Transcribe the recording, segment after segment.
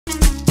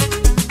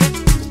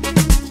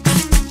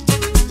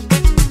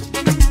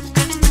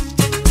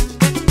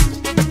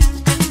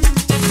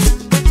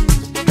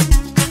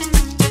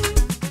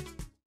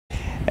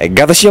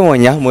Gathashia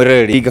mwanya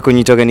mwireri iga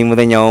kunyitogani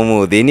muthenya wa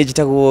umuthi ni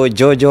jitagwo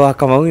Jojo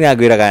Akamau na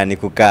gwiraga ni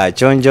kuka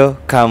chonjo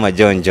kama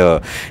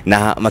jonjo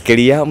na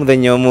makeria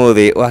muthenya wa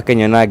umuthi wa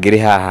Kenya na ngiri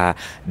haha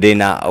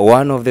dina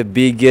one of the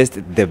biggest,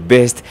 the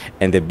best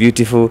and the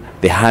beautiful,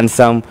 the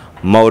handsome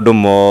maudu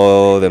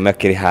mo the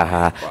makeri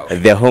haha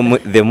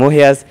the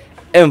Muhia's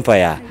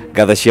Empire.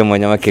 Gathashia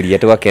mwanya makeria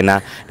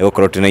twakena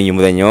gukorwo tuna inyu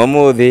muthenya wa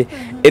umuthi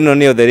ino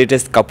ni the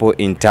latest couple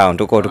in town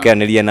tuko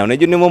tukianiria nao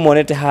neju ni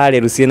mumonete hali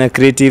Rusiana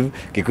Creative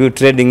Kikuyu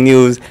Trending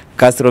News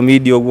Castro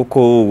Media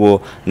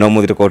uguo no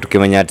muthi tuko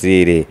tukimenya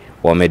atiriri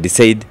wame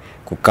decide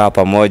kukaa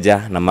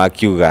pamoja na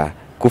makiuga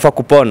kufa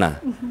kupona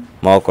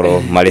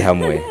maokoro mali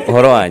hamwe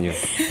uhoro wanyu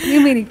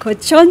mimi niko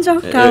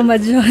chonjo kama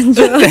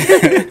jonjo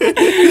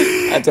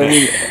hata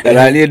mimi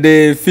rali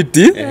de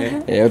fiti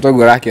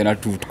utogora yake na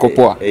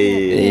tukopoa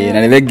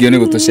na nivegio ni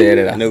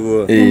gutucerera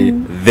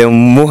the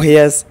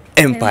Muhia's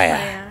Empire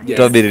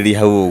twabiriri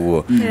hau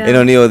uguo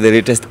ino ni the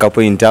latest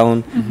couple in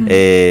town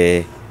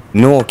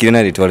no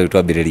kirena ritwari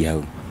twabiriri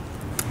hau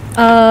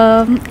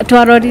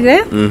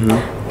twarorire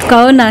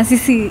tukaona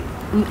sisi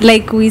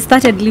like we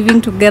started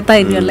living together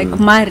and you're like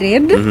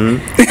married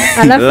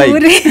alafu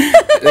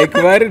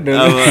like married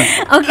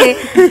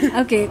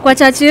okay kwa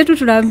chachi yetu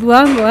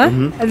tunaambiwa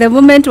the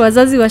moment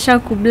wazazi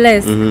washaku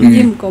bless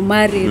you mko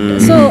married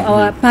so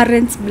our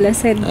parents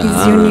blessed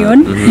this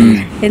union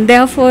and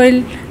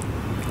therefore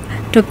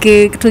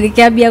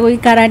tukikiambia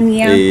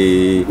guikarania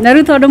na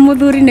ruto ndo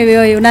muthuri ni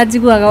wewe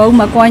unajiguaga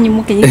wauma kwanyu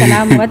mukinyika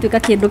na mwatuika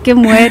kindu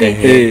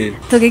kimweri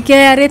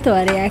tukikioya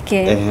ritwa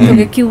riake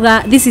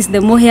tukikiuga this is the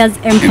Muhia's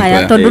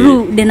Empire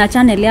tondu ndina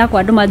channel yakwa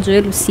andu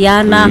majoe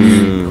Rusiana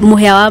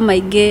Muhia wa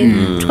Maingi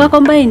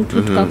tukacombine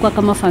tukakuwa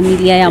kama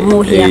familia ya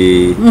Muhia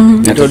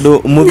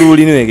tondu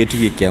muthuri ni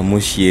wegitugi kia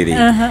muciiri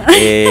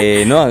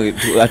no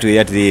atwire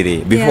atiriri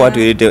before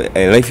atwirite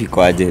life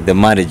ikwaje the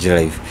marriage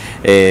life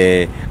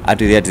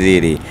atwire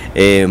atiriri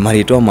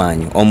maritwa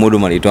manyu o mundu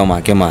maritwa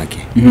make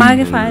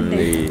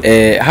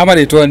fade ha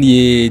maritwa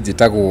ni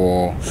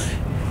jitagwo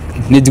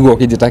ni jigwo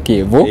kijita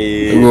kivu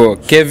go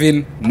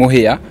Kevin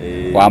Muhia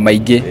wa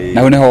Maingi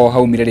na neho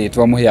haumire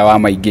ritwa Muhia wa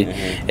Maingi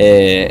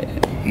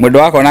mundu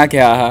wako nake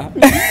haha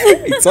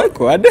it's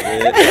awkward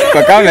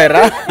kwa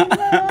kamera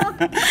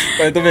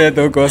kwa tume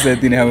to ko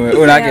setini hamwe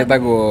unake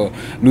tago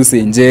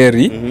Lucy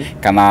Njeri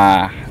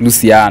kana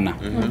Luciana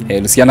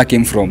Luciana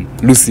came from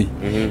Lucy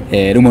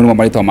rumo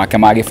maritwa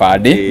make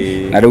fade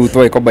na riu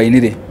twa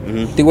ikobainire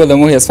tigwo the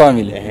Muhia's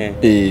family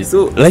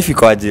so life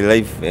ikwaje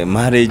life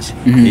marriage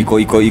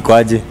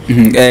ikwaje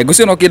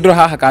gucio no kindro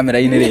haha kamera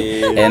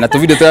ini na tu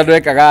video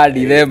twadwekaga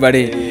December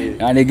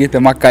yani ngite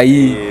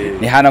makai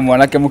ni hana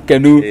mwanake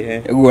mukenu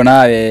guo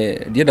nawe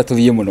ndienda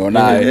tuthie muno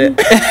nawe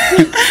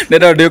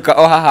nenda ndika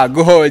o haha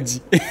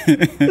nguhoji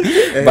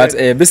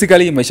but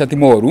basically maisha ti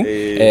moru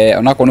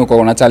onako no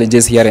ko na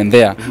challenges here and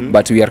there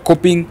but we are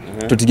coping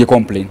tutige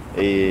complain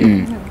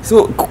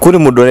so kuri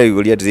mundu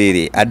areguria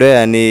atiriri andu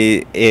aya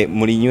ni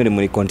murinyu ni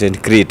muri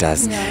content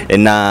creators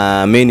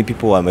na many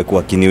people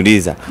wamekuwa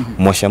kiniuliza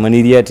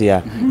mwashamaniria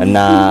atia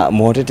na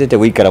muhotetete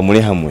guikara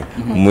muri hamwe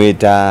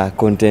mwita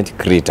content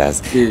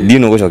creators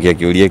ndino gucokia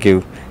kiuria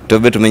kiu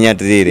tobe tumenya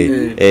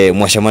atiriri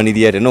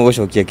mwashamaniria atia no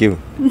gucokia kiu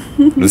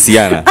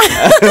Luciana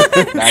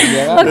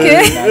okay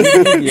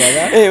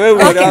wewe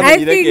unataka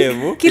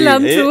kevu kila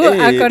mtu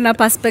akona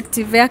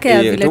perspective yake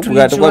ya vile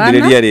tunajuana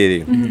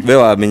riri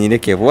wewe amenyire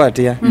kevu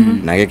atia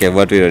na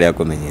kevu atu ile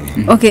yako menyire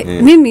okay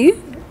mimi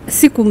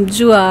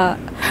sikumjua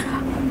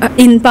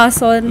in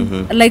person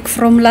like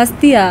from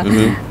last year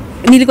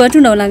nilikuwa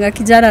tu naonanga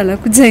kijana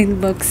anakuja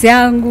inbox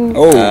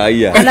yangu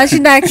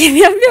anashinda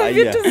akiniambia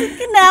vitu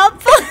vingine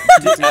hapo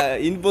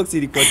inbox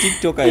ilikuwa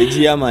TikTok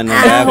IG ama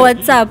na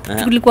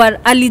WhatsApp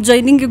tulikuwa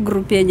alijoining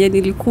group yenye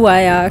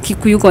nilikuwa ya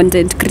Kikuyu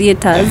content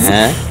creators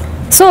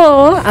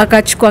so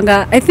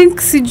akachukwanga I think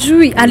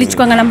sijui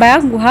alichukwanga namba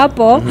yangu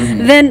hapo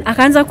then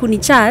akaanza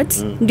kunichat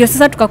ndio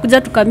sasa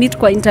tukakuja tukamit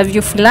kwa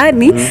interview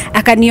fulani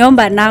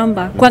akaniomba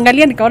namba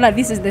kuangalia nikaona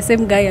this is the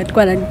same guy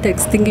alikuwa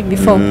ananitexting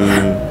before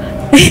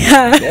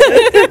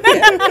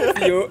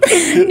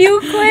ni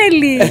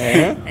ukweli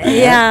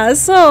yeah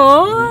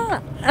so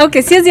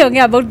okay siwezi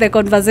ongea about the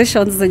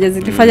conversations zenye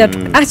zilifanya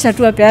acha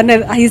tu apeane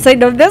his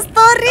side of the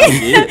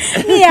story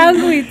ni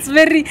yangu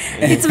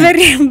it's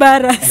very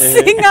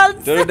embarrassing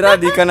also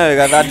ndradikana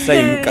wega that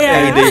time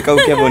kaide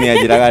kaukeboni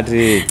ajiraga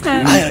ati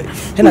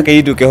hena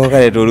kaidu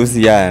kehoka to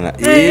Luciana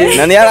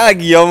na ni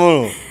aragia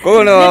muno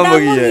kogo no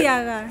wamugie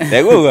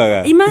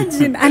Tegugaga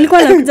imagine alikuwa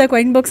anakuja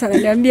kwa inbox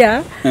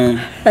ananiambia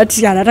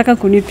ati anataka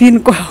kunipin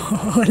kwa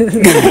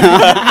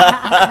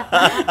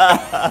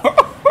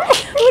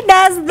who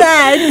does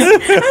that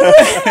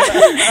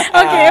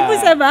okay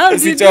hebu sema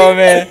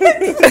usichome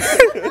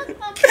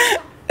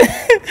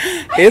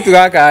etu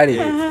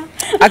gakari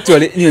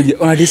actually ni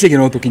ona dise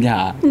kino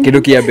tukinya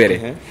kindu kia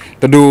mbere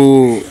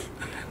tondu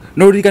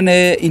no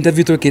rikane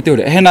interview twekete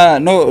uri hena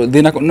no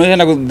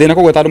thina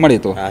kugweta andu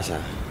maritwa acha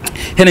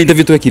hena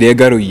interview twekire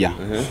Ngaruiya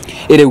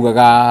ire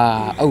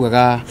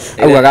augaga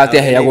ati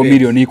aheagwo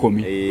milioni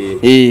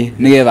 10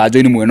 nigetha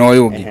join mwena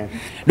uyu ungi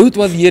riu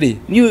twathie ri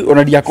ni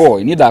ona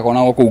ndiakoi ni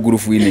ndakona ku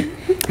group-ini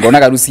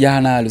ngonaga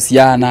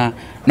Luciana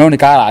no ni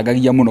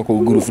karangagia muno ku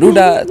group riu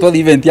twathie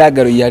event ya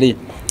Ngaruiya ri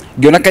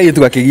ngiona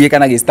kaitu gakigieka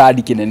na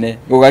gistadi kinene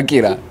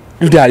gugakira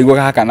riu ndarigwo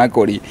gaka na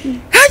kori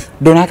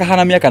ndona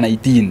kahana miaka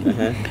 19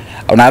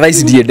 ona thaa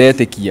ici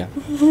ndiendetekia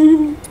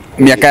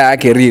miaka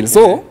yake real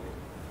so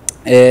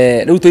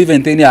riu tu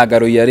event-ini ya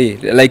Ngaruiya ri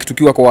like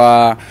tukiwa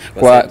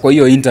kwa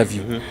hiyo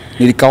interview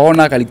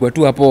nilikaona kalikuwa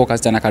tu hapo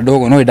kasichana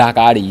kadogo no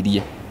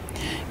ndakariirie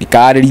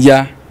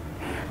ikariria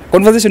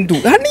conversation tu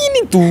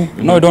hanini tu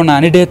no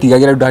ndona ni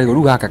ndetigagira ndarigo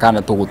ru gaka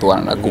kana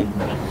tugutwana naku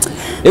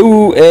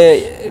riu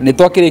ni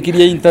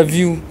twakirikirie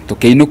interview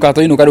tukiinuka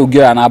riu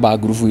ngioya namba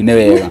group-ini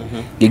wega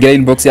ngigira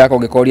inbox yako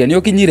ngikoria ni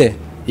ukinyire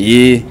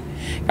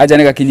aja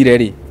ni gakinyire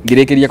ri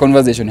ngirikiria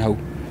conversation hau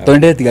to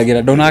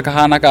ndetigagira ndona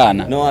kahana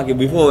kana no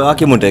before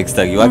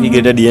wakimutextagi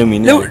wakigenda DM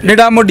ni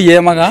ndamo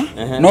DMaga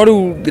no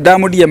riu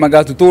ndamo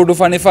DMaga tu tundu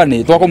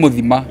fani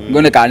twakumuthima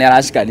ngone kana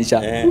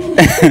arashikanisha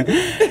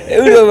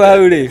uro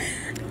baure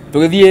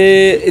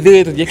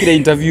tugithie tuthie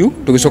interview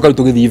tugicoka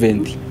tugithi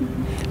event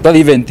twathi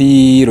event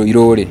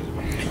Roiro ri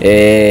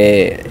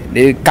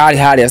kari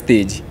haria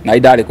stage na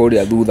idare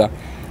kuria thutha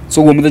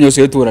so guo muthenya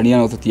ucio turania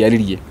no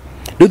tutiaririe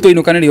riu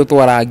twinukanire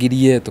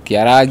twarangirie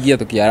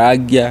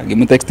tukiaragia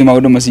ngimutext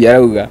maundu macio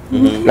arauga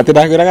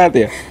gatindagiraga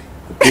atia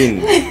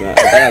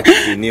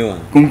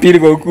kumpiri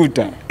kwa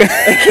ukuta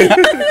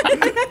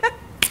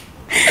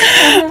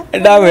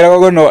ndamwira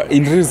gogo no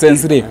in real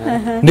sense ri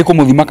ndi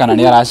kumuthima kana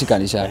ni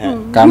arashikanisha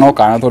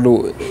kana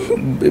tondu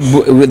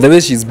the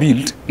way she's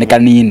built ni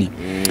kanini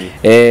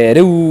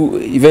riu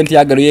event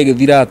ya Ngaruiya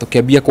igithira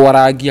tukiambia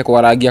kwaragia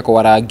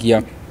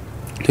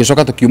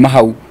tugicoka tukiuma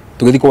hau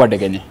tugithi kwa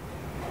Ndegenye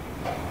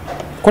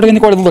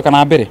kwa thutha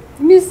kana mbere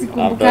mimi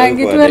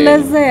sikumbukangi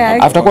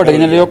tuelezea after kwa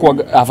Ndegenye leo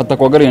kwa after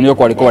kwa Ngaruiya leo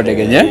kwa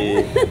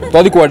Ndegenye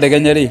twathi kwa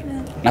Ndegenye ri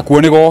na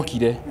kuone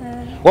gokire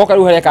goka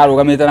riu haria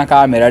karugamite na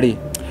kamera ri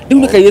riu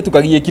ni kaiyetu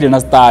kagiekire na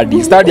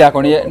study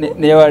yako ni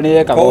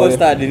eka ko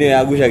study ni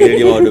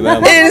yagucagiriria maundu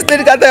maya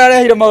study kata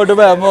arehire maundu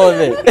maya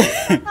mothe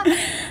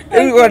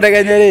riu kwa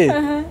Ndegenye ri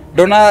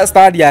ndona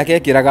study yake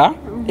ekiraga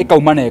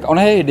ikaumaneka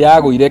ona hindi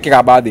yaguire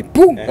kigamba thi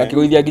pu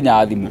gakiguithia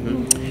nginya thimu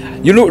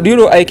you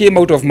know I came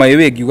out of my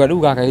way ngiuga riu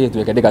gaka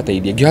gitweke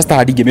ndigateithie ngiha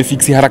study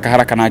ngimifix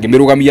haraka na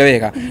ngimirugamia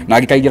wega na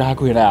ngikaigira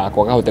hakuhira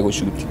yakwa gahote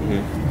gushuti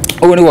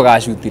uguo niguo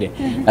gashutire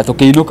na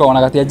tukiinuka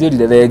ona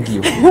gatianjirire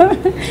thengio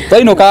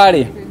twainuka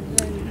ri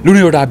riu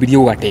ni ndambirie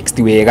uga text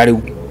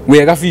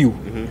wega biu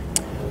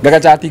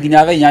ngagachati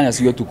nginya thaa 8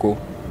 cia utuku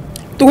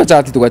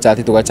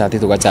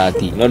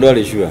tugachati no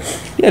ndwari sure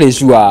yari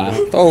sure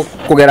to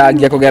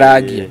kugeragia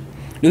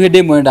riu hindi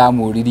imwe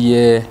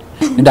ndamuririe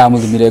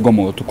nindamuthimire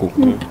ngoma utuku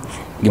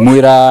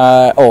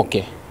ngimwira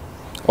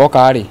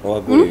oka ri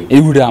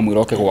riu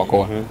ndamwira oke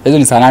gwakwa hizo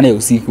ni saa 8 ya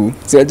usiku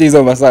sio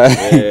hizo masaa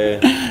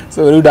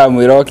so riu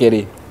ndamwira oke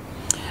ri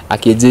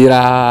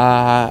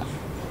akinjira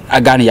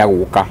agani ya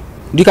guka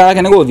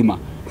ndikarake ni guthima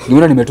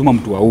ngimwira nimetuma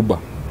mtu wa Uber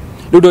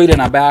riu ndoire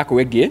namba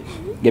yako enge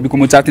ngebi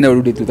kumuchati na riu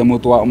ndituta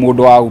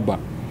mundu wa Uber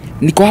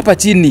niko hapa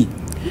chini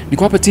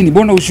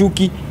mbona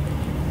ushuki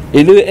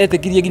ile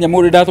etekirie nginya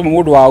mundu ndatuma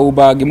mundu wa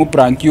Uber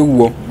ngimuprank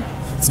uguo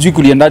sijui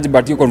kuliendaje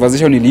but hiyo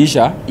conversation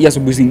iliisha hii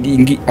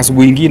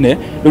asubuhi ingine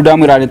riu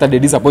ndamwira leta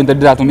disappointed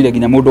ndatumire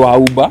nginya mundu wa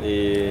Uber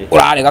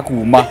urarega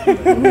kuma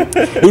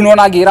riu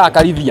nona ngira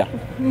akarithia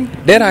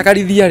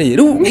ri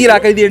riu ngira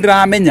akarithia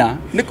ndiramenya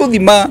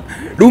nikuthima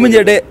riu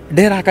menye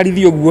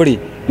nderakarithia uguo ri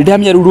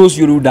ndamenya riu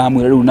rucio riu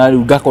ndamwira riu na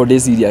riu ngakode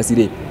serious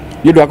ri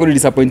ni ndu akoni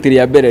disappointed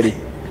ya mbere ri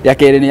ya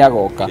kere ni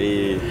agoka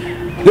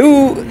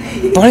riu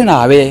tore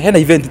nawe hena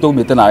event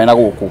tumite nawe na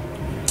guku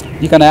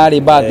ikana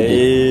yari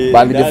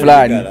birthday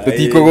fulani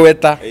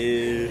tutikugweta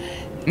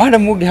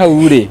madam mugi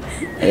hau ri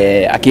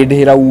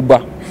akindihira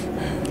Uber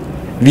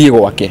thie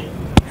gwake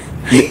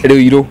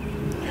riu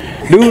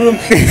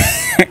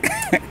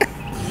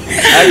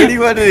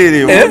agirigwa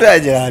riri mundu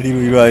ajira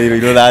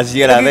riru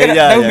raciara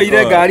thaira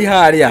naumire ngari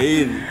haria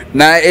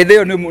na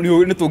etheo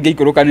ni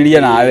tungiikurukanirie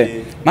nawe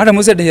madam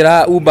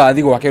ucendihira Uber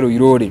thie gwake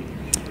riu ri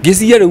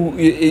ngiciria riu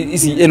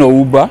ici ino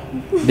Uber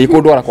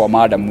ndikundwara kwa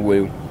madam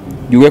uyu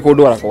njuge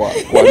kundwara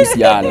kwa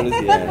Luciana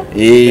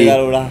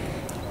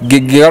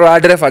ngigarura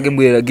ndereba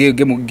ngimwira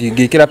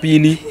ngikira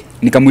pini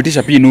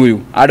nikamwitisha pini uyu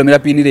adomira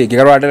pini ri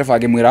ngigarura ndereba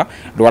ngimwira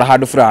ndwara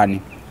handu fulani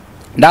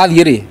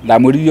ndathie ri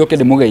ndamwiririe oke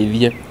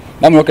ndimugeithie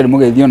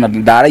na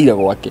ndaraire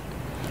gwake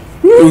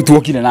riu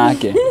tuokire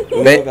nake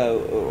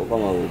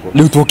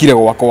riu tuokire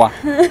gwakwa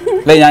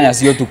thaa 8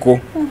 cia utuku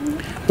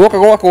twoka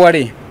gwakwa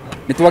ri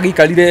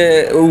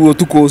nitwagikarire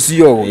utuku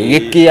ucio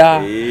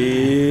gikia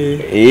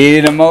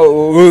na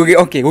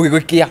okay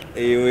gugikia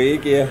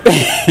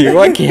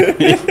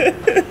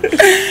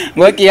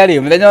gwakia ri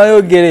muthenya uyu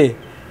ungi ri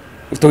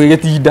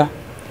tugigitinda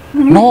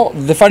no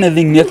the funny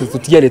thing ni ati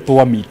tutiari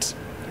twa meet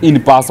in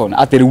person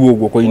ati riu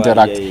uguo ko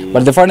interact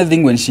but the funny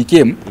thing when she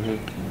came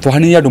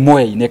twahanirie andu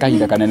moya-ine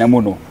kahinda kanene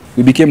muno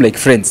we became like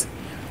friends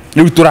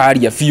riu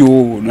turaria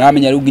fiu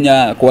namenya riu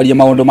nginya kwaria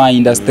maundu ma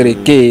industry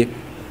ke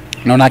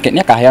no nake ni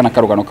akaheana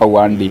karugano kau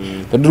andi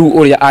tondu riu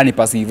uria ani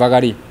passive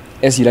agari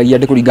esiragia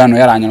ndi kuringano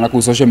yaranyona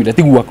ku social media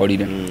tiguo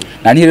akorire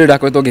na ni riu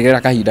ndakoretwo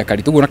ngigera kahinda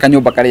kari tuguo na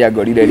kanyumba kari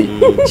agorire ri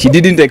she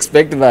didn't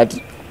expect that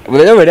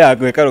muthenya wele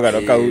akwe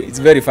karugano kau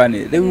it's very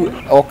funny riu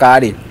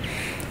okari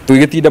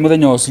tugitinda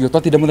muthenya ucio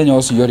twatinda muthenya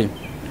ucio ri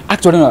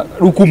actually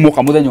riu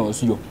kumuka muthenya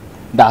ucio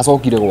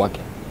ndacokire gwake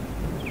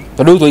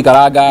tondu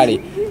twikaranga ri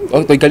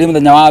twaikarie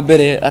muthenya wa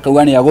mbere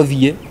akauga ni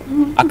aguthie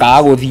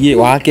akaguthie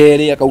wa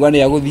keri akauga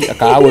ni aguthie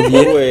akaguthie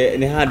we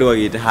ni handu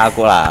agite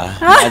hakora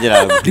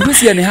njira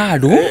ndigucia ni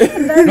handu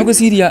no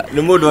gwiciria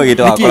ni mundu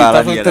agite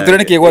hakora tatire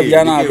ni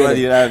kigwathia na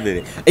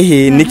mbere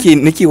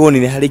niki woni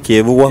ni hari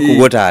kibu gwaku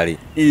gotari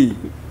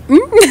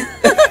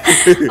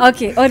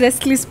Okay,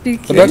 honestly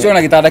speaking. Tondu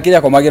na gitanda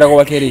kiria komagira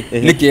gwake ri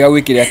ni kiega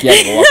gwikiria kiago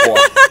gwakwa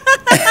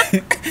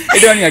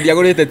ndio ni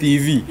ndiagurite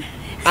TV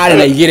ari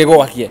na igire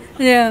gwake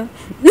Yeah.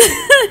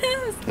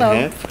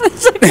 Stop.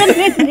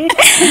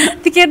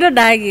 Tikendo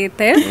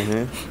ndagite.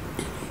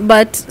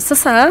 But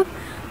sasa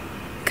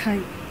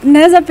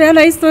naweza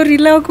peana history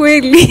leo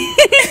kweli.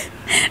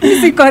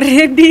 Siko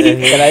ready.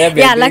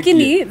 Yeah,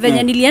 lakini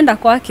venye nilienda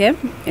kwake,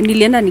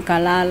 nilienda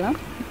nikalala.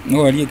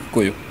 No ali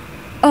Kikuyu.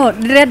 Oh,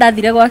 ndirenda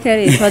thire gwake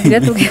ri, twathire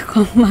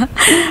tugikoma.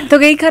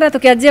 Tugiikara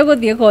tukianjia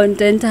guthie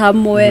content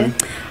hamwe.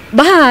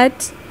 But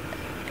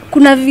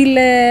kuna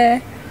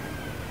vile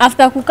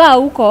after kukaa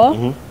huko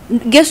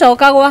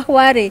ngeshoka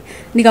gwakwa ri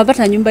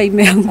nikapata nyumba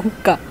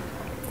imeanguka.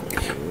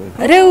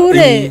 Riu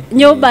ri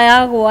nyumba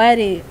yagwa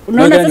ri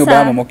unaona sasa nyumba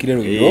yamo mokire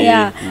ruindo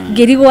yeah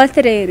ngirigwa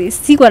atiriri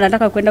siko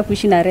nataka kwenda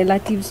kuishi na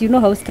relatives, you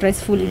know how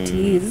stressful it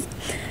is.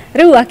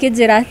 Riu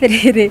akijira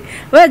atiriri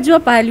wewe jua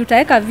pahali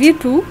utaweka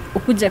vitu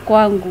ukuje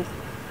kwangu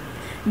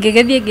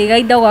ngegethie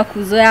ngigaida gwa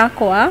kuzo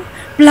yakwa.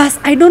 Plus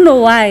I don't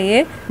know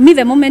why me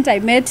the moment I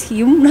met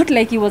him, not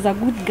like he was a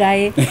good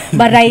guy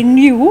but I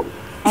knew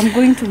I'm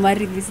going to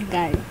marry this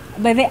guy.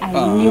 By the way,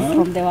 I knew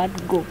from the word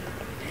go.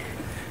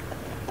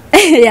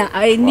 Yeah,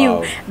 I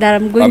knew that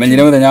I'm going to.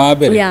 Muthenya wa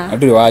mbere yeah.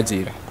 Nduri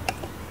wajira.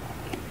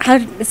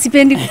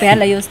 Sipendi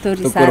kupeana hiyo story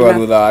sana. Tukorwa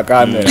thutha wa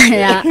kamera.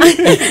 Yeah.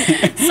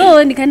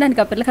 So nikaenda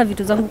nikapeleka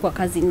vitu zangu kwa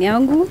kazini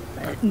yangu.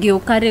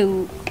 Geukare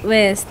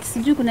West.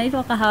 Sijui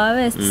kunaitwa Kahawa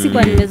West.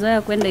 Sikuwa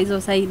nimezoea kwenda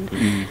hizo side.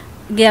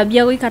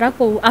 Geabia guikara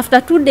kwa after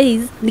 2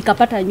 days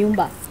nikapata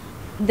nyumba.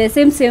 The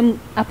same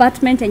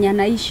apartment yenye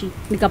anaishi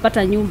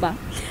nikapata nyumba.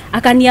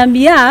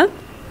 Akaniambia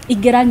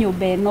igera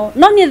nyumba eno.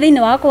 No ni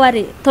thine wako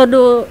wari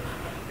todo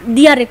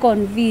diare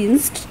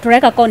convinced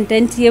tureka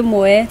content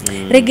yemwe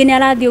regeni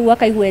arathi uwa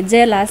kaigwe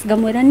jealous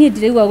ngamwera ni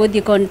ndiregwa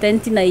guthie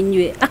content na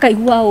inywe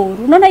akaigwa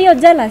uru nona hiyo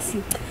jealousy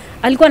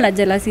alikuwa na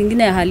jealousy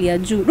nyingine ya hali ya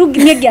juu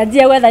rugi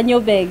ngianjia wetha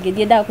nyumba ingi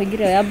ndienda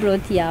kuingiria ya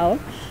broti yao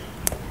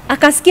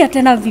akasikia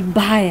tena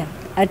vibaya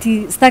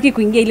ati sitaki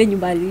kuingia ile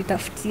nyumba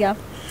alitafutia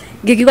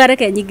ngigwa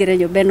reke nyingire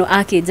nyumba eno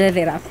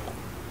akijethera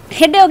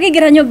hede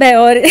ogigira nyumba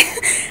yore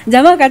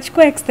jamaa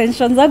akachukua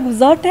extensions zangu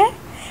zote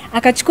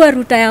akachukua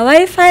router ya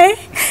wifi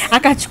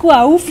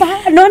akachukua ufa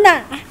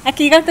nona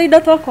akigata indo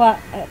kwa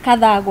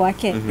kadha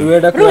gwake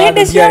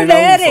ruhende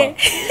ciothe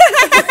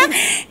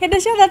hende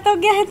ciothe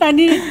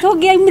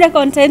tongia imire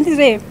content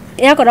re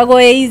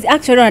yakoragwo easy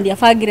actually ndia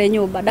fagire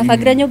nyumba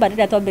ndafagire nyumba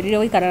rĩrĩa twambĩrĩirie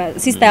gũikara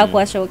sister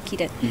yakwa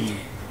acokire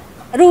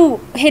ru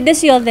hende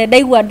ciothe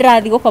ndaigua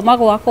ndirathi gukoma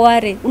gwakwa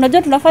ri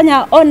unajua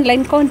tunafanya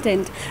online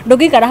content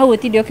ndugikara hau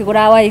utinde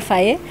ukigura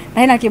wifi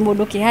na hena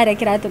kimundu kihare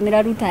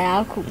kiratumira router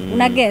yaku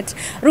una get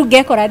ru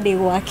ngekora ndi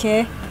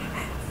gwake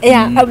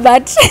yeah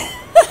but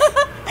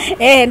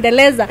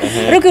endeleza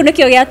ruki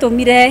nikio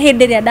giatumire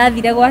hindi ria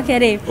ndathire gwake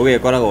ri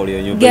ugekoraga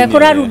urio nyumba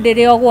ngekora ru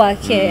ndirio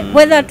gwake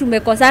whether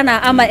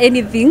tumekosana ama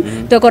anything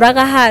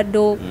tukoraga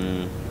handu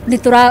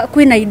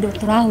kwina indo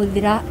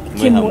turahuthira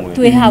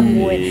twi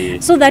hamwe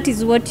so that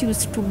is what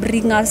used to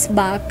bring us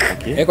back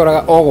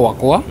ekoraga o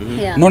gwakwa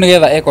no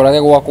nigetha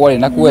ekorage gwakwa ri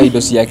na kuoya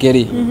indo ciake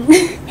ri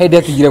hindi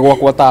atigire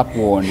gwakwa tap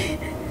on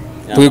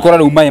tugikora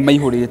riu mai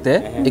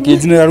maihurite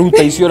ikinjinira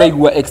router icio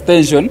raigua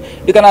extension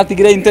ikana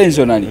atigire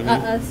intentionally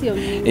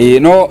sio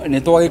no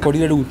ni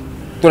twagikorire riu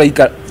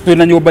turaika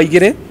twina nyumba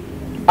igire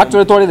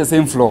actually twari the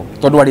same floor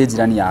tondu ari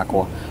jirani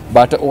yakwa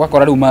but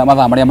ugakora riu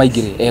mathaa maria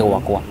maingire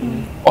gwakwa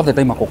all the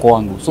time akoko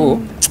wangu so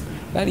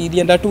gari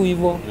ndienda tu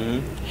hivyo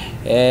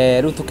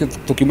riu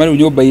tukima riu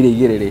nyumba ile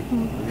igire ri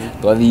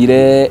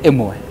twathire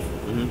imwe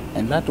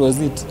and that was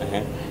it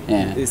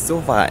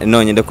so far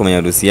no nyende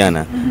kumenya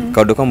Luciana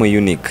kaundu kamwe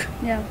unique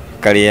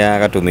karia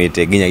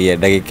gatumite nginyagia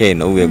ndagika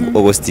ino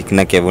ugo stick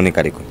na Kevin ni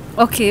kariko.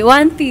 Okay,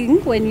 one thing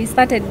when we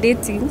started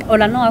dating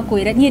ona no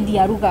akwira nie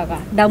ndiarugaga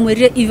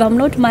ndamwire if I'm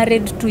not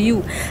married to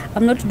you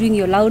I'm not doing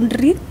your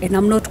laundry and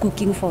I'm not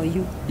cooking for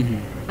you.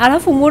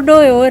 Alafu mundu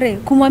uyu ri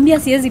kumwambia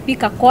siwezi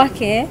pika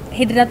kwake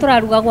hidira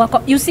turaruga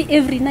gwako you see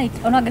every night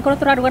ona angekora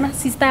turaruga na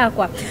sister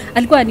yakwa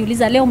alikuwa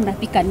aniuliza leo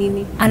mnapika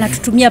nini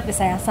anatutumia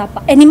pesa ya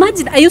sapa and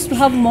imagine I used to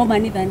have more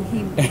money than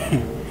him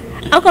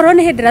akorwo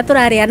nĩ hĩndĩ ĩrĩa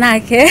tũrarĩa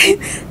nake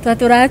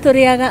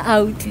tũratũrĩaga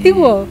out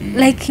tiguo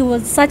like he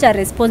was such a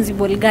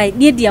responsible guy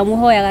niĩ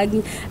ndiamũhoyaga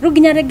rĩu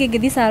nginya rĩngĩ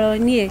ngĩthiĩ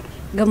salon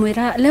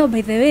ngamwĩra leo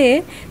by the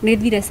way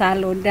nĩ thire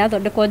salon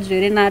ndathondekwo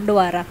njuĩrĩ na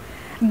ndwara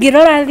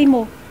ngĩrora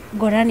thimũ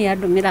ngora nĩ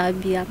andũmĩra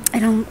mbia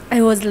and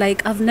I was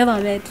like I've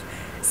never met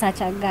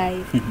such a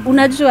guy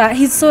unajua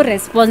he's so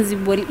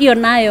responsible iyo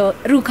nayo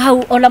rĩu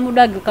hau ona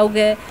mũndũ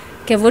angĩkauge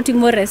voting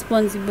more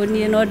responsible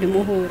ni no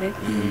ndimuhure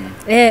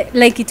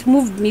like it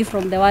moved me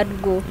from the word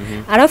go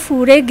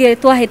alafu rege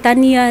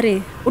twahitania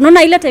ri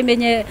unaona ile time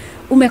yenye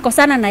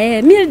umekosana na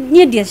yeye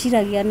mimi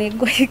ndiaciragia ni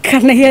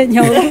ngwikana yeye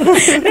nyauru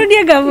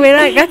ndio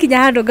ngamwira gakinya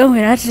handu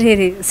ngamwira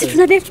atiriri si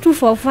tuna date 2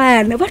 for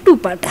fun watu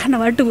patana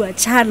watu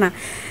wachana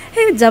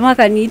jamaa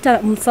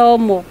kaniita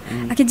msomo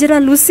akijira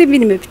Lucy mimi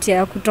nimepitia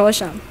ya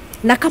kutosha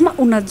na kama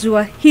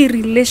unajua hii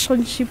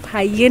relationship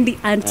haiendi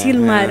until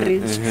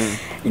marriage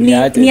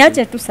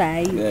niache tu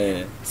sahi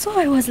so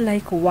I was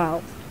like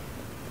wow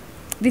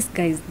this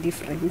guy is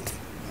different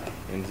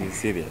and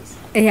he's serious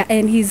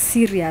and he's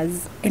serious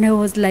and I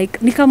was like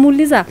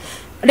nikamuuliza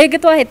rege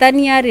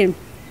twahitania ri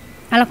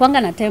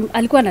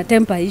alikuwa na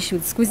temper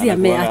issues sikuizi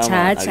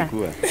ameacha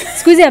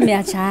sikuizi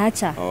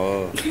ameacha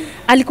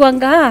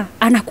alikuanga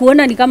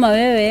anakuona ni kama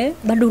wewe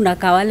bado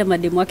unakaa wale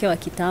mademu wake wa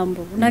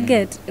kitambo una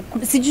get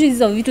sijui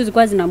hizo vitu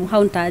zilikuwa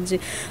zinamhauntaje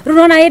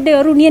unaona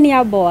yede runie ni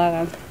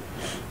aboaga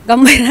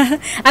gamera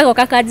ako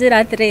kakajira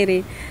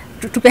atiriri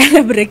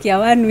tupeana break ya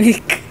 1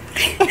 week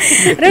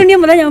runie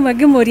muthenya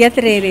umagimoria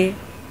atiriri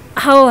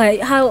how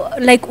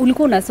like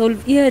ulikuwa una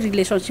solve your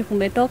relationship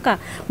umetoka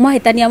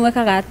mwahitania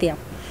mwekaga atia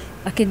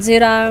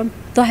akijira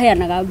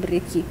twaheanaga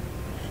break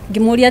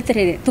ngimuria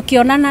atiriri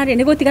tukionana ri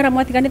nigutigara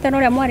mwatiganite na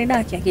uria mwari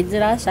nake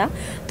akijira aca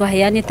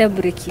twaheanite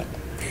break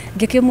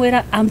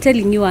ngikimwira I'm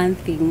telling you one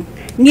thing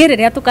nie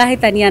riria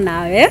tukahitania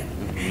nawe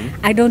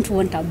I don't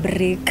want a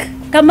break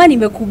kama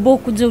nimekubo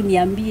kuja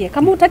uniambie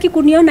kama utaki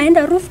kuniona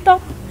enda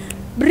rooftop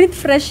breathe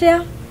fresh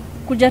air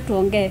kuja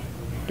tuongee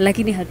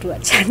lakini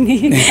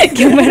hatuachani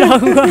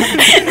kimerongo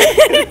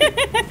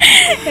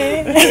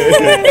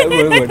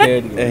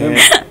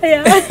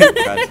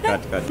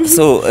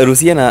so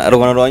Rusiana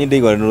rogana rwanyu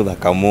ndigwa ni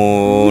ruthaka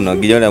muno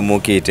nginya ria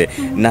mukite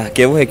na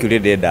kevuhe kiuria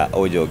ndenda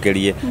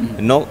ujokerie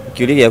no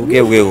kiuria giaku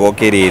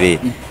kegwigokiriri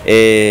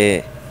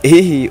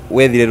hihi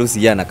wethire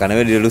Rusiana kana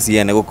wethire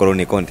Rusiana gukorwo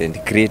ni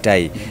content creator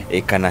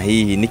kana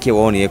hihi niki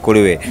wonire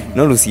kuri we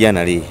no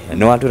Rusiana ri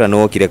ni watura no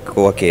wokire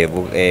kwa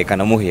Kevu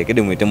kana Muhia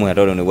kindi mwite Muhia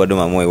tondu ni gwandu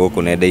mamwe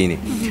guku nenda-ini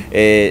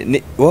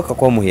ni woka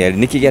kwa Muhia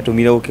niki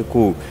giatumire uke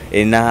ku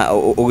na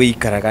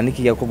ugiikaraga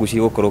niki gia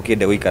kugucia gukorwo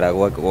kinde guikara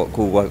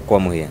kwa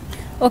Muhia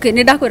okay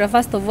nidakwira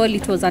first of all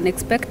it was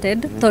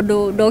unexpected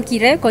tondu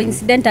ndokire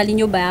coincidentally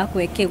nyumba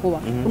yako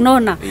ekegwa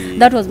unaona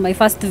that was my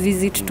first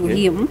visit to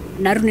him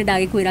na runi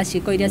ndagikwira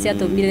ciiko iria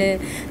ciatumire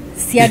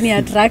ciani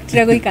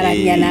attract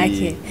guikarania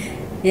nake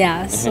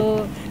yeah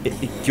so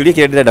kiuria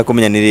kire ndenda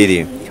kumenya ni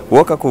riri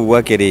woka ku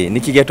gwake ri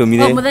niki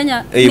giatumire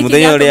muthenya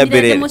uria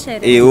mbere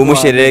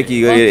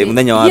umucereki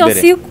muthenya wa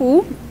mbere hiyo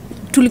siku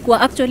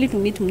tulikuwa actually to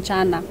meet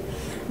mchana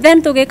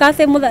then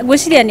tugikathe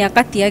gwiciria ni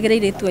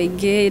akatiagireire tu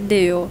aingi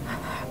ndio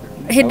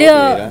hidio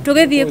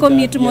tugethie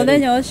commit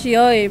muthenya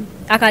ucio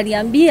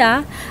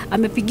akaniambia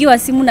amepigiwa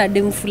simu na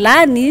demu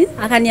fulani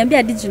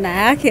akaniambia dijina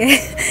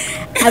yake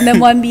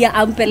amemwambia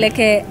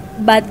ampeleke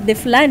birthday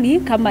fulani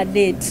kama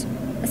date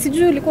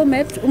sijui ulikuwa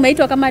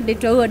umeitwa kama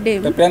date huyo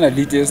demu napeana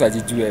details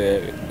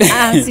ajijue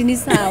si ni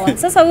sawa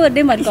sasa huyo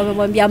demu alikuwa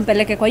amemwambia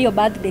ampeleke kwa hiyo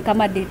birthday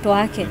kama date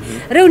wake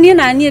leo ni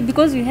nani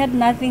because we had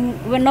nothing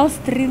we no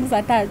strings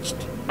attached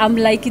I'm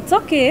like it's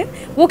okay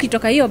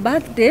ukitoka hiyo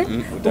birthday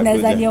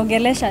unaweza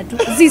niongelesha tu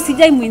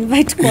sijai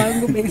muinvite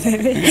kwangu baby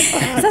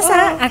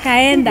sasa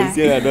akaenda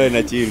sio ndio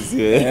na cheers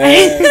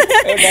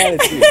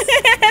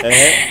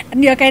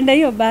ndio akaenda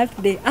hiyo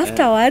birthday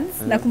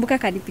afterwards nakumbuka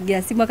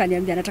kanipigia simu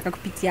akaniambia nataka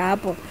kupitia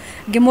hapo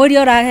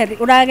ngemorio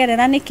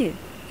uragerera niki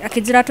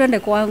akijira twende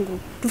kwangu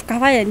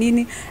tukafanya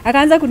nini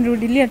akaanza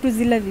kunirudilia tu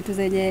zile vitu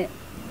zenye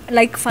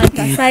like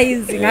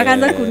fantasizing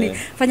akaanza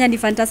kunifanya ni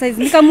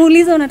fantasize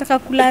nikamuuliza unataka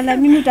kulala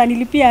mimi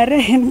utanilipia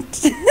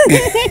rent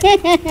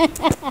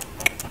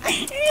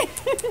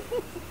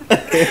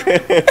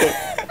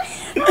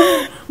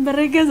but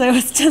I guess I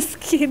was just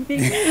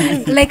kidding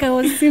like I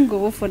was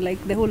single for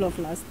like the whole of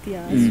last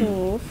year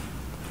so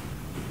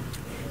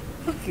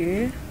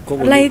okay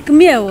like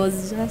me I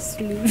was just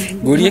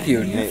living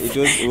it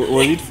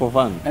was it for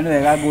fun and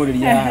I go to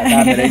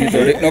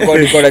no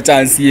call a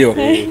chance hiyo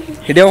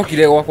hide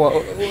okire gwakwa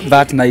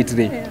that night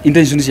day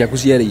intentions yaku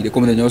ciareire ko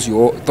muthenya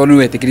ucio tonu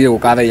wetikirire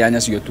gukatha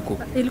yanya cio tuko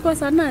ilikuwa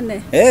saa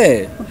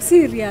 8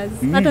 serious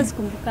hata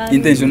sikumbuka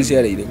intentions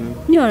ciareire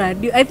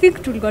I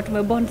think tulikuwa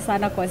tumebond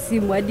sana kwa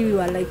simu hadi we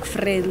were like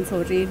friends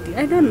already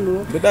I don't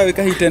know dada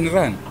weka hit and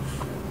run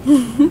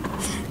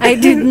I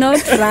did not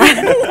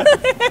run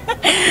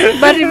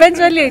but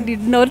eventually I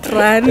did not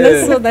run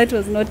so that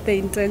was not the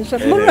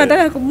intention mbona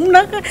nataka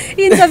kumnaka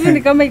interview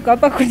ni kama iko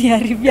hapa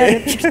kuniharibia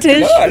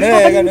reputation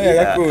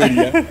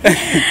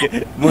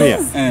Muhia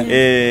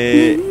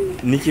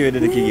niki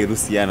wendete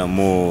kigiruciana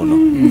muno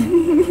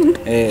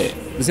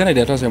Luciana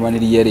ndio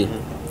twacemanirie ri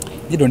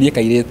ndonie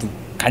kairetu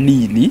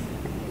kanini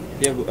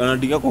ana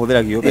ndiga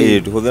kuhuthira kio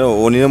kairetu huthira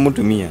onire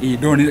mutumia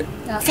ndonire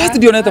first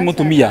ndionete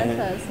mutumia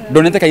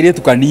ndonete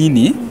kairetu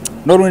kanini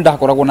no runi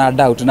ndakoragwo na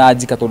doubt na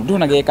njika tondu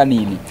ndonage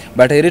kanini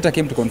but I later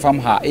came to confirm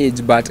her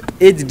age but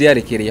age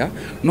ndiari kiria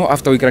no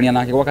after wikarania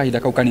nake gwa kahinda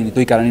kau kanini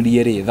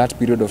tuikaranirie ri that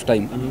period of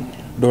time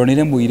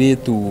ndonire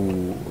muiretu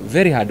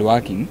very hard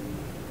working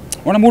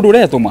ona mundu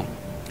uretuma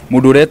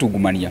mundu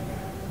uretungumania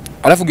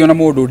alafu ngiona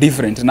mundu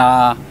different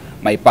na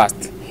my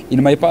past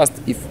in my past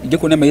if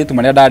ingekuona mairetu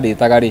maria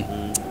ndanditaga ri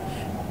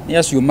ni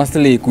acio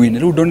maslay queen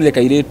riu ndonire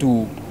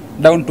kairetu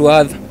down to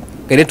earth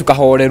kairetu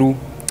kahoreru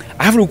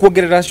alafu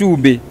kuongerera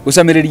cumbi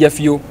gucamiriria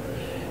biu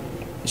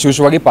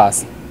cucu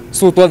agipass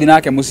so twathi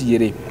nake mucii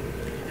ri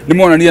ni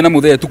monanire na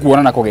muthee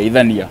tukuona na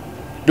kugeithania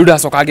riu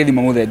ndacoka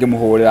ngithima muthee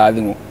ngimuhurira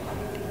thimu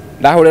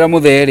ndahurira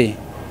muthee ri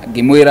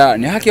ngimwira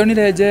ni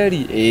hakionire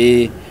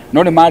njeri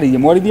no ni maririe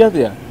mwarithia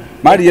atia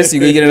maririe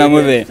ciugo igire na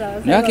muthee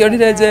ni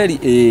hakionire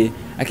njeri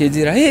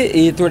akinjira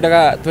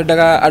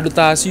twendaga andu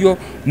ta acio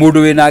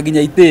mundu wina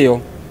nginya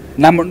itio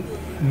na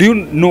do you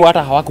know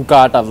hata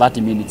hawakukaa hata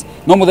 30 minutes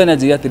no muthenya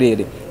njiri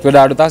atiriri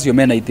twenda andu ta acio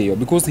mena itio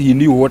because he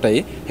knew what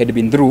I had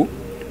been through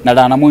na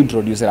ndana mu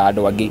introduce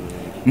andu angi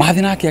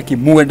mathi nake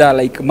akimwenda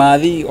like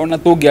mathi ona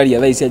tungiaria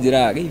thaa ici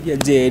njira geithia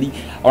njeri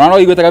ona no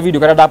igwetaga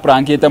video kada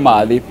prankite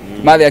mathi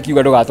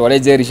akiuga ndugatware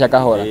njeri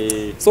shakahora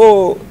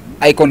so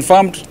I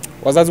confirmed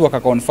wazazi waka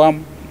confirm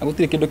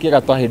agutire kindu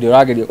kiega twa hindi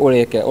urageria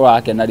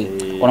urakena ri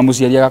ona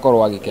muciari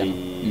agakorwo agikena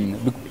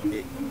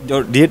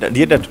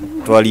ndienda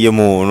twarie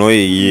muno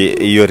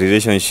iyo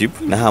relationship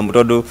na hamu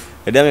tondu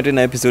ndia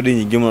twina episode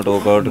nyingi muno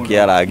tugukorwo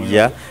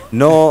tukiaragia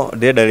no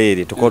ndenda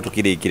riri tukorwo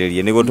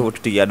tukirikireria niguo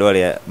tutigia andu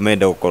aria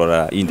menda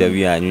gukorora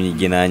interview yanyu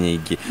nyingi na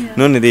nyingi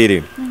no ni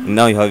riri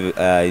now you have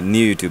a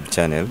new YouTube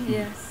channel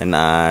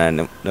na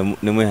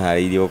ni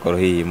mwihariirie gukorwo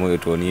hihi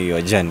mugituonia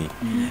iyo journey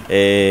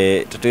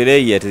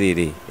tutwiregia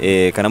atiriri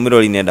kana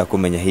mwirori nenda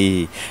kumenya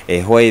hihi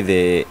why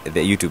the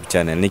YouTube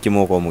channel niki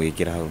muko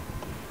mugikira hau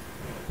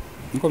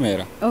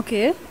Nikomera.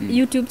 Okay.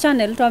 YouTube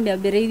channel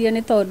tuambiambiriirie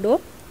ni tondu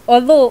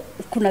although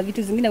kuna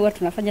vitu zingine huwa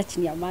tunafanya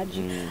chini ya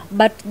maji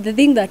but the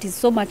thing that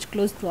is so much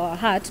close to our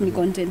heart ni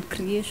content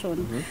creation.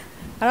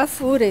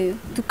 Alafu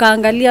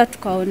tukaangalia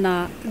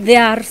tukaona there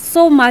are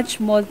so much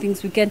more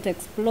things we can't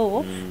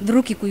explore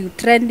through Kikuyu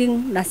trending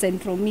na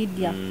Centro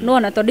media. No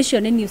na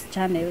traditional news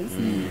channels.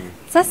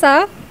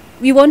 Sasa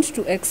we want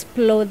to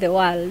explore the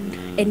world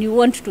and we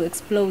want to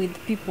explore with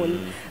people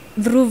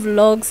through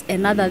vlogs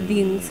and other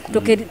things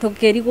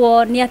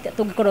tukirigwo ni ati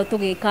tungikorwo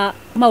tugika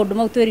maundu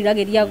mau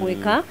twiriragiria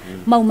gwika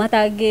mau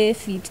matangi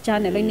feed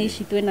channel ine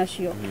ici twina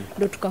cio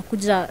ndo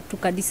tukakuja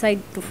decide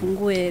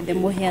tufungue the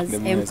Muhia's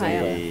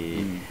empire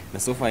na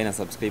so far ina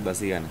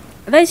subscribers igana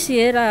thaici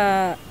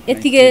era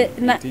etige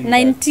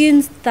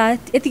 1930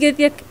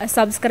 etigetie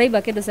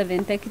subscriber kendo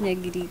 70 kinya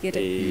ngiri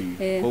igiri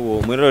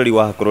koguo mwirori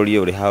wa kurori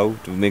uri hau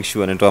to make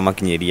sure ni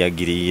twamakinyeria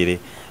ngiri igiri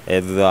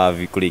thutha wa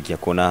kurikia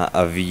kuona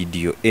a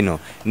video ino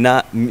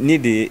na ni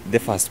the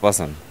first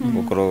person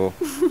gukorwo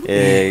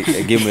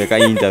game eka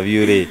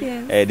interview ri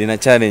dina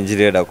challenge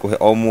reda kuhe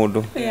o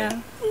mundu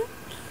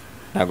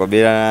na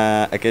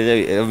gobera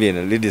akeja obvious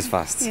ladies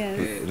first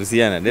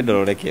Luciana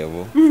ndorore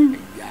kevo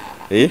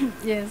yes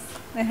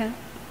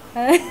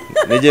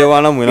neje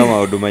wana mwina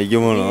maundu maingi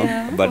muno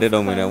but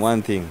ndo mwina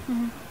one thing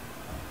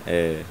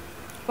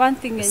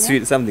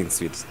sweet, something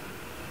sweet.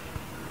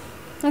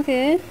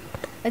 Okay,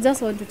 I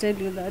just want to tell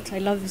you that I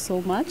love you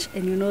so much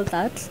and you know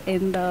that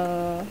and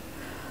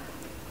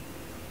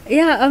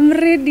yeah, I'm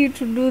ready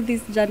to do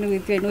this journey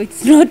with you. I know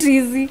it's not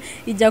easy.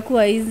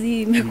 Ijakuwa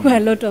easy, imekuwa a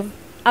lot of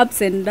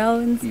ups and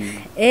downs.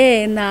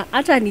 Na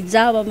hata ni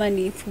jam ama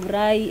ni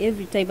furahi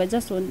every time.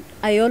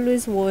 I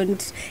always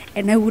want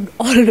and I would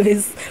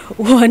always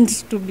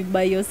want to be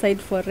by your side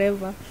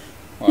forever.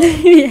 Wow.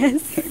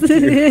 Yes.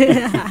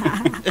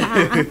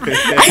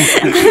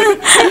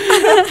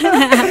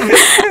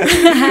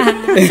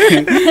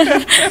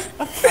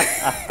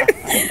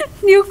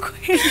 Ni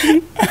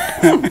ukweli.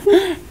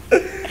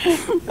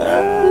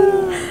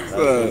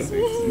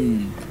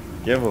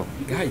 Kevo.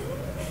 Gai.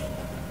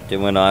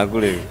 Kemwana wangu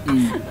leo.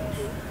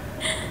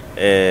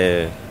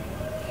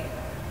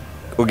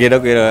 Ukienda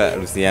kwira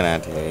Luciana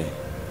ati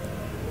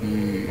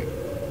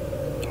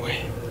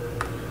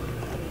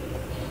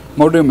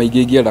maundu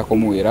maingi ngienda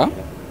kumwira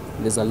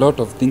there's a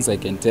lot of things I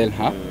can tell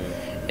her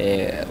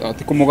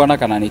tikumugana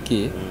kana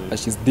niki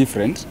she's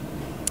different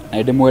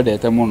na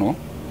ndimwendete muno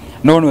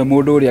no nwe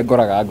mundu uria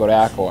ngoraga ngoro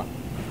yakwa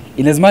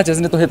in as much as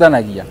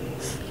nituhitanagia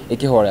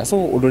ikihora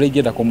so undu ri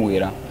ngienda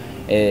kumwira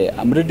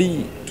I'm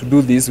ready to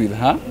do this with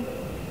her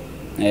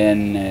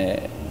and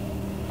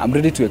I'm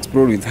ready to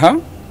explore with her.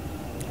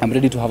 I'm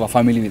ready to have a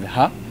family with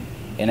her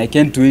and I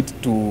can't wait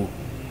to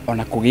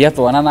ona kugia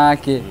twana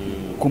nake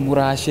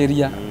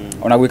kumurashiria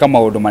ona gwika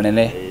maundu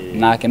manene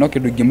nake no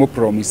kindu ngimu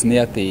promise ni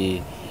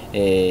ati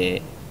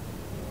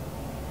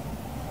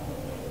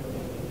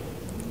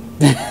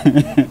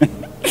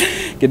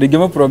Kindu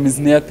ngima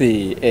promise ni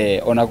ati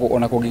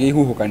ona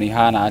kungihuhuka ni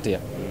hana atia.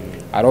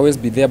 I'll always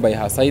be there by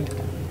her side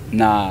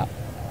na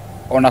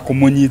ona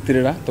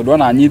kumunyitirira tondu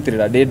ona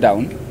anyitirira day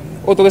down.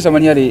 O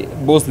tugicemania ri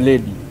boss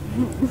lady.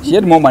 She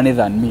had more money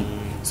than me.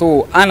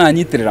 So ana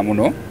anyitirira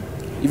muno.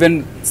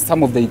 Even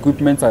some of the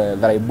equipment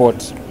that I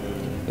bought,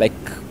 like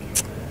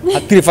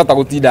hatiri fata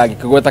gutinda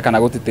ngikigweta kana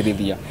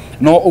gutitirithia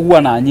no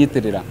ugua na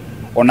anyitirira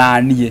ona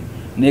anie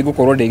ni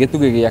ngukorwo ndi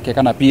gituge giake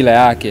kana pila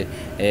yake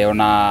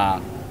ona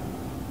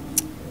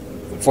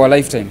for a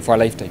lifetime.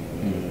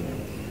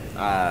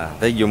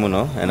 Thank you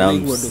muno and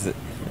I'm Sorry.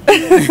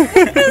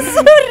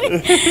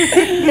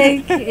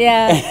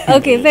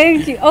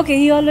 Thank you. Okay,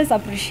 he always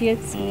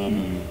appreciates me.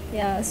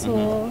 Yeah,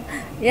 so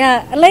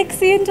yeah, like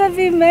the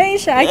interview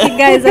meisha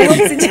guys, I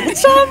hope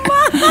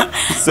sijachoma.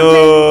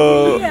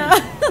 So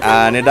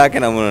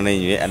nindakena muno na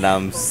inywe and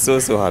I'm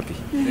so happy.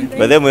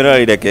 But then mwira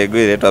rida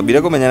kegwire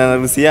twambire kumenyana na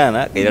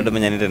Luciana kaira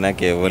tumenyanite na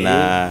Kevo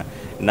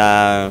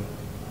na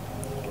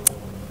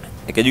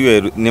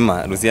ikajuge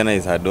nima Luciana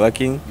is hard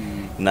working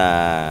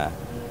na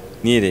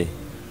nire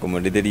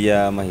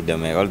kumudithiria mahinda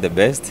mega, all the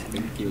best.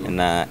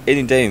 Na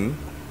anytime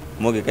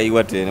moge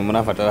kaigwa te ni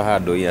munafatara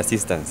hado ya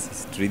assistance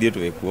tuithie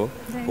twekuo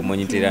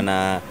kumonyitira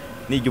na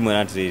ni jumwe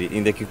na trade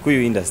in the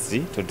Kikuyu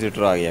industry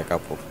turagia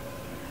couple.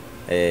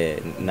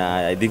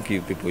 Na I think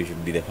you people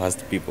should be the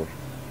first people.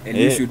 And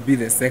you should be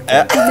the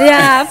second.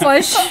 Yeah, for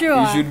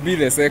sure. You should be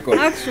the second.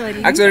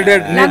 Actually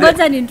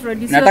nagoja ni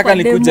introduce nataka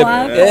nikuje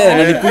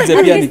na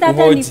nikuje pia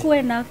nikuhoji.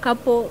 Nikuwe na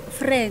couple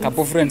friends.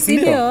 Couple friends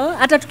ndio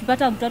hata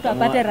tukipata mtoto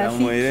apate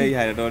rafiki. Mwele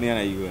haratoni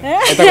anaigwa.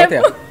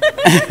 Utapatia.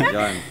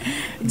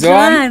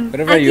 Joan,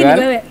 wherever you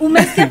are. Wewe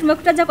umesikia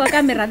tumekutaja kwa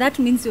kamera, that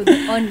means you're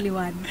the only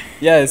one.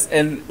 Yes,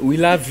 and we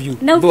love you.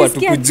 Na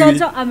ukisikia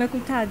Jojo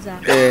amekutaja,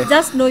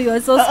 just know you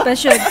are so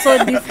special, so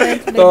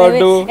different by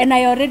the way, and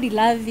I already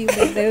love you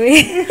by the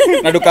way.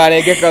 Na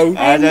dukarege kau.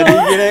 Acha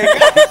ningireka.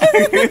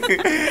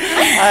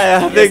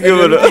 Aya, thank you.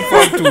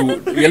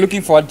 We are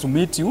looking forward to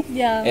meet you.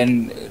 Yeah.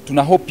 And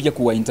tuna hope pia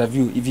kuwa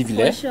interview hivi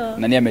vile. Sure.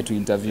 Nani ametu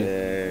interview.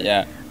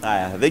 Yeah.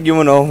 Aya, thank you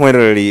muno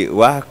mwerori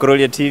wa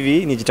Kuhithoria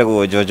TV ni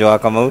jitagwo Jojo wa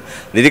Kamau.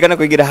 Ririkana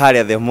kuingira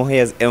haria the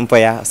Muhia's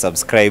Empire,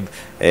 subscribe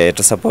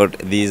to support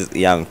these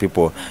young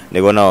people.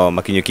 Nigona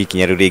makinyuki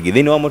kinyaru ringi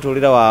thini wa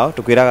muturira wao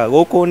tukwiraga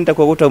guku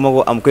ndakwo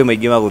gutaumago amkwe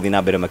maingi maguthi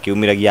na mbere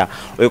makiumiragia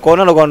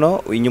ukona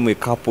rogono inyumwe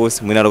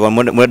couples mwina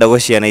rogono mwenda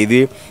gocia na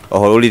ithui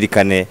oho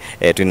ririkane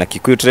twina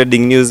Kikuyu Trading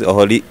News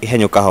oho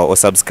henyukaho o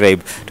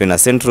subscribe twina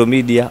Centro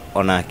Media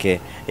onake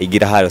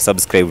igira hario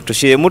subscribe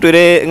tushie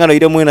mutwire ngano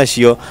ire mwina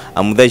cio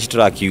amuthaici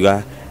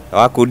turakiuga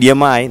wakundia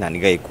mai na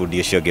nigai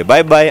kundia cionge.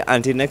 Bye bye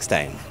until next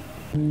time.